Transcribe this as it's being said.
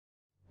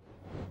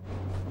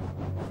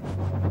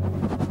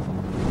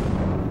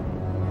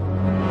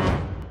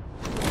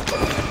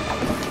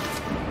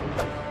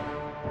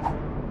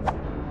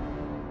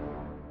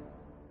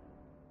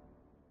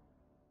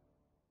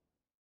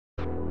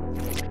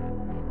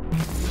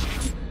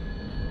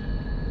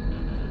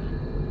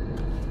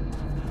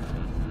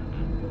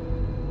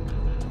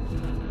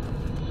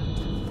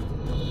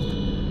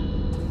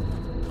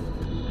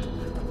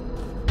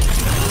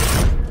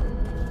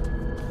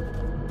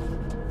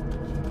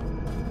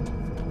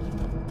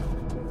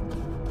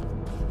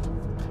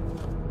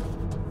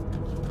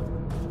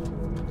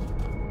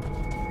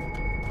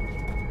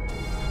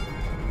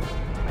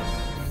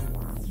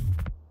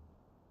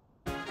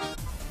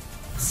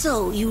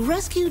So, you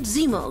rescued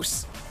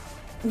Zemos.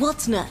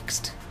 What's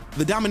next?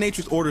 The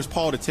dominatrix orders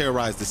Paul to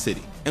terrorize the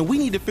city, and we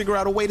need to figure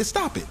out a way to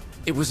stop it.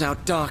 It was our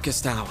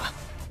darkest hour,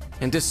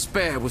 and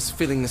despair was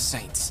filling the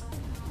saints.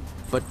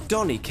 But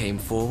Donnie came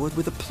forward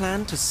with a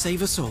plan to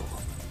save us all.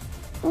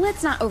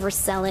 Let's not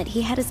oversell it.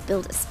 He had us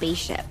build a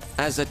spaceship.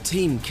 As a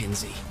team,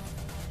 Kinsey.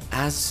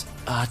 As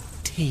a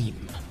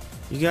team.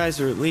 You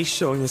guys are at least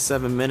showing the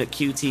 7-minute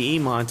QTE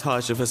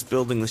montage of us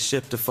building the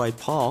ship to fight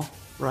Paul,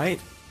 right?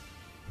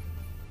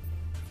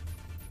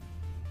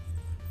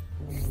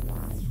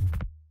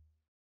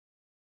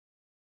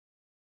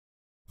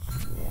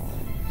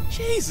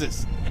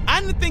 Jesus!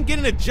 I didn't think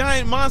getting a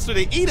giant monster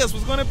to eat us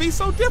was gonna be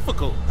so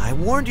difficult. I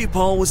warned you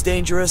Paul was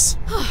dangerous.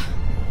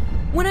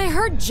 When I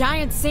heard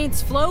Giant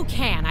Saints flow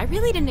can, I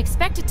really didn't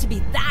expect it to be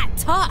that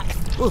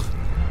tough. Ooh,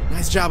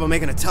 nice job of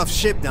making a tough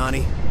ship,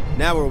 Donnie.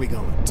 Now where are we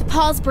going? To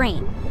Paul's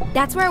brain.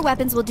 That's where our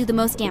weapons will do the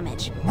most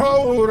damage.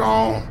 Hold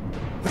on.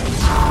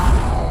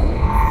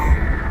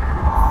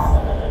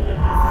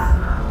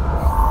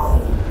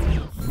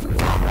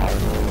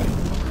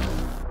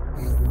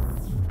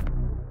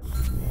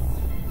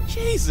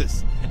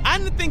 Jesus! I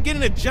didn't think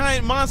getting a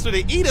giant monster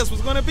to eat us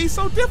was gonna be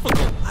so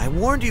difficult. I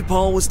warned you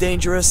Paul was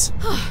dangerous.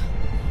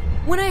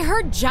 When I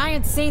heard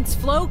Giant Saints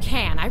flow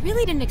can, I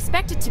really didn't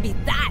expect it to be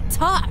that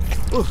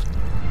tough. Ooh,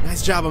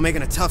 nice job of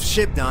making a tough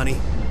ship, Donnie.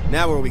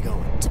 Now where are we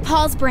going? To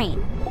Paul's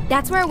brain.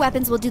 That's where our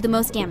weapons will do the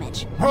most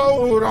damage.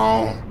 Hold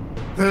on.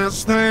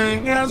 This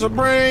thing has a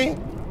brain.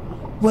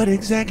 What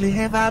exactly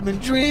have I been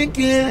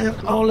drinking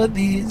all of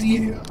these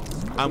years?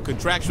 I'm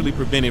contractually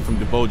prevented from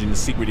divulging the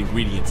secret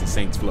ingredients in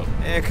Saints Flow.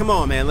 Come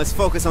on, man. Let's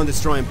focus on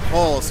destroying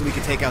Paul so we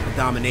can take out the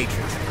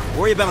dominatrix.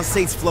 Worry about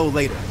Saints Flow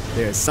later.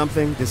 There's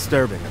something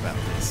disturbing about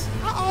this.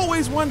 I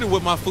always wondered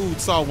what my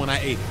food saw when I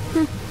ate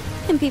it.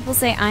 And people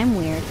say I'm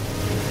weird.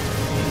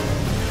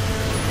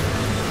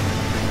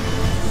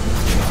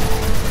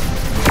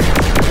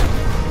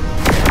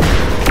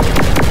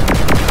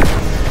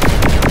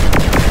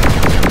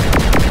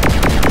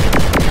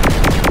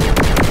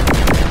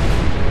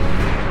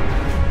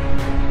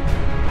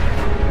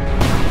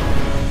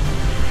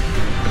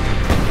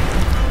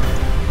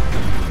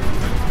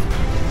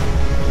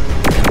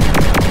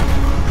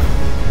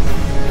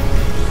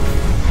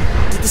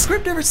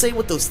 Ever say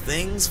what those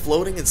things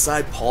floating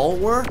inside Paul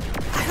were?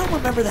 I don't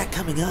remember that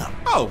coming up.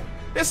 Oh,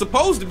 they're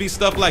supposed to be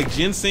stuff like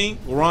ginseng,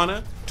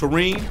 guarana,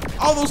 taurine,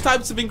 all those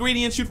types of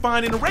ingredients you'd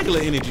find in a regular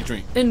energy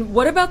drink. And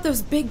what about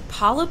those big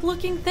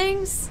polyp-looking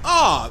things?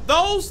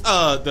 Those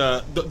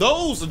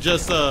are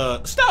just,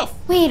 stuff.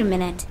 Wait a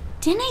minute.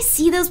 Didn't I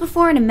see those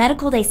before in a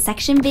medical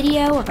dissection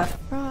video of a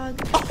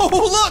frog?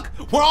 Oh,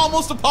 look! We're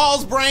almost to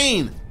Paul's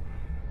brain!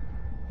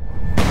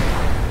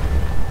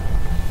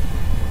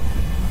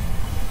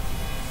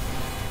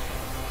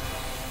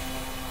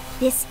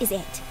 This is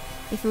it.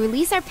 If we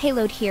release our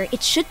payload here,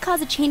 it should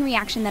cause a chain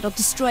reaction that'll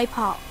destroy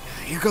Paul.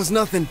 Here goes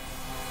nothing.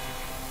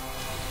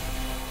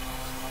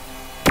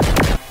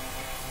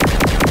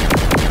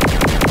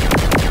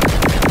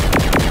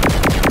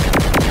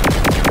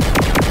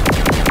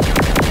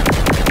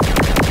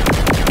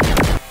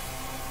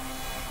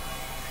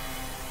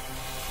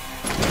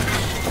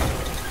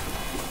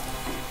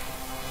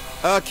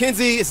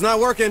 Kinsey, it's not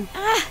working.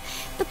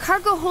 The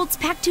cargo hold's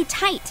packed too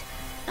tight.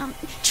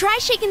 Try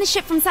shaking the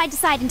ship from side to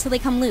side until they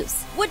come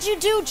loose. What'd you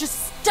do?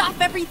 Just stuff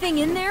everything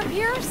in there,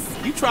 Pierce?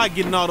 You tried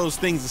getting all those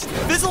things.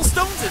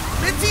 Fizzlestones and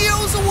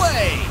Vitios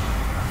away!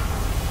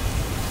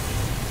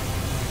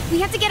 We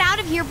have to get out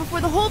of here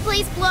before the whole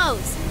place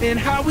blows. And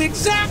how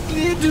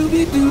exactly do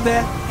we do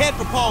that? Head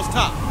for Paul's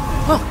top.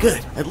 Oh,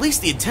 good. At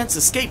least the intense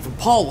escape from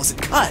Paul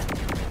wasn't cut.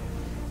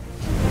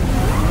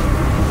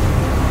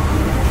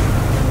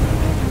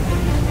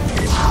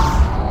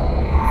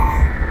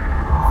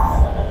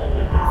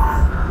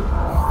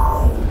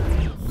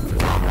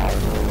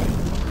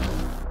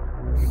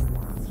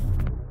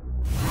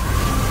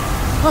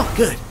 Oh,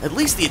 good. At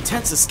least the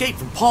intense escape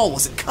from Paul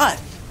wasn't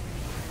cut.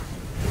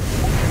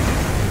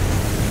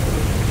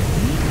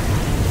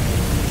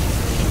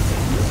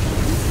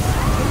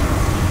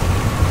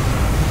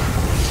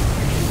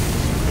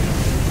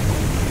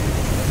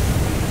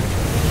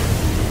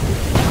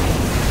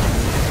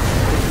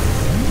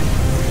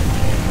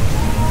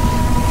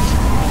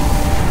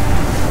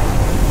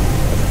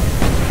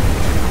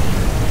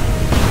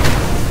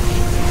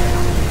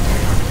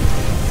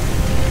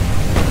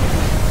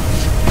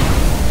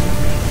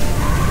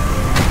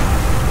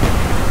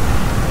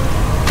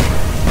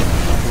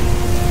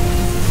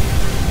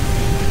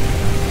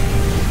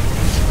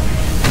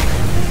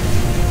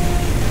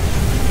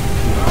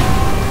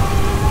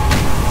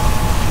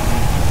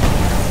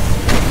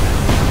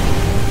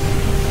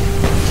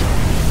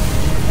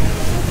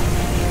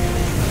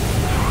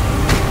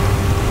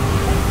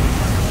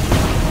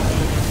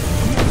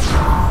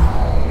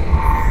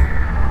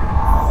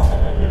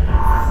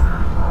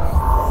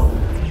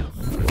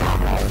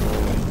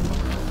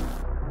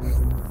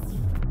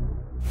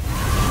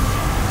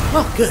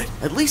 Oh, good.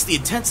 At least the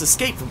intense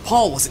escape from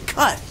Paul wasn't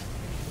cut.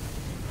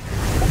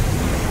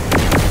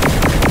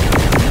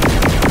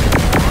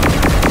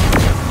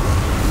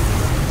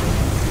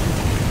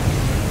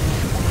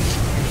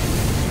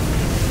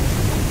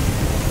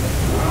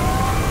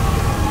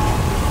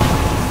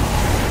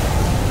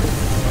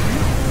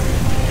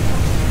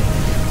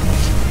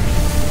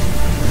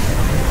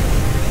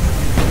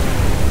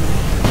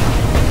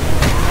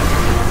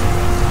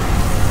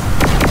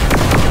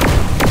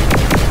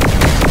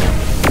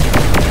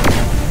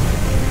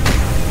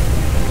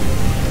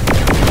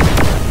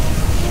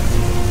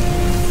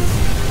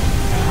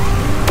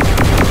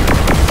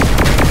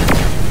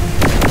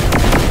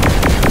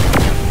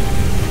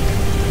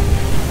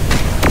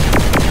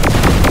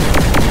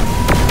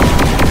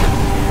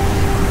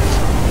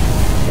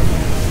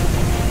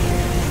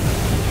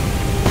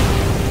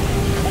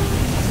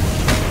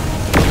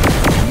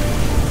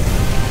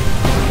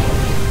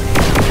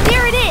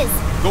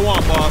 Go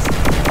on, boss.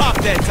 Pop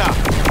that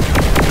top.